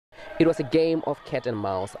It was a game of cat and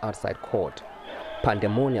mouse outside court.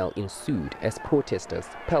 Pandemonium ensued as protesters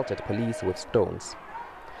pelted police with stones.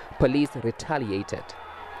 Police retaliated,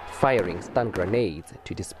 firing stun grenades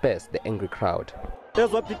to disperse the angry crowd.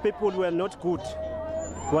 That's why people were not good,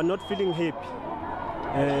 were not feeling happy.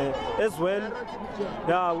 As well,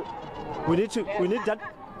 we need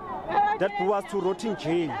that was to rot in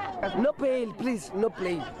jail. No bail, please, no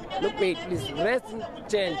bail, please. Rest in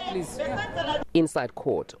jail, please. Inside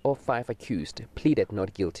court, all 5 accused pleaded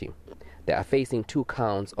not guilty. They are facing 2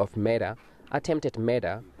 counts of murder, attempted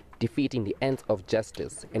murder, defeating the ends of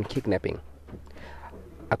justice, and kidnapping.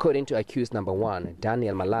 According to accused number 1,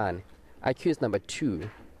 Daniel Malan, accused number 2,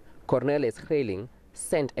 Cornelis Hreiling,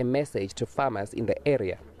 sent a message to farmers in the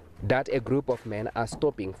area that a group of men are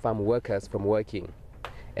stopping farm workers from working.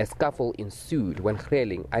 A scuffle ensued when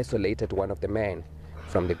Hreiling isolated one of the men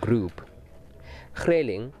from the group.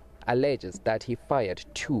 Hreiling alleges that he fired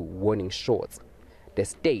 2 warning shots. The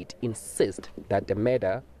state insists that the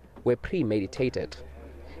murder were premeditated,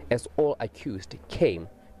 as all accused came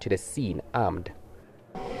to the scene armed.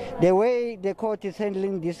 The way the court is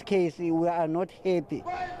handling this case, we are not happy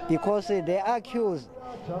because the accused,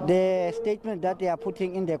 the statement that they are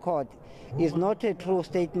putting in the court is not a true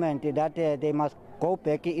statement that they must go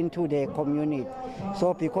back into the community.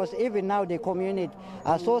 So because even now the community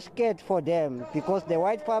are so scared for them because the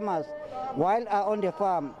white farmers, while are on the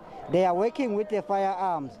farm, they are working with the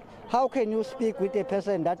firearms. How can you speak with a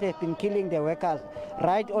person that has been killing the workers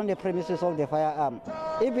right on the premises of the firearm?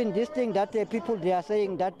 Even this thing that the people, they are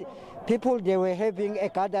saying that people, they were having a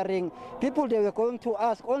gathering, people they were going to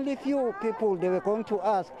ask, only few people they were going to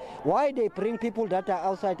ask why they bring people that are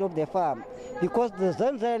outside of the farm. Because the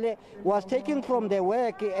Zenzele was taken from the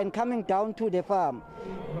work and coming down to the farm.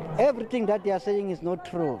 Everything that they are saying is not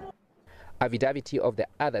true. Affidavit of the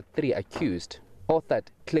other 3 accused, authored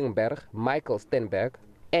Klingberg, Michael Stenberg,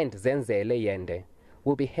 and Zenzele Yende,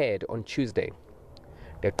 will be heard on Tuesday.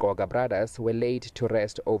 The Coka brothers were laid to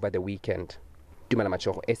rest over the weekend. Dumela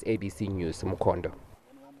Matshogo, SABC News, Mkhondo.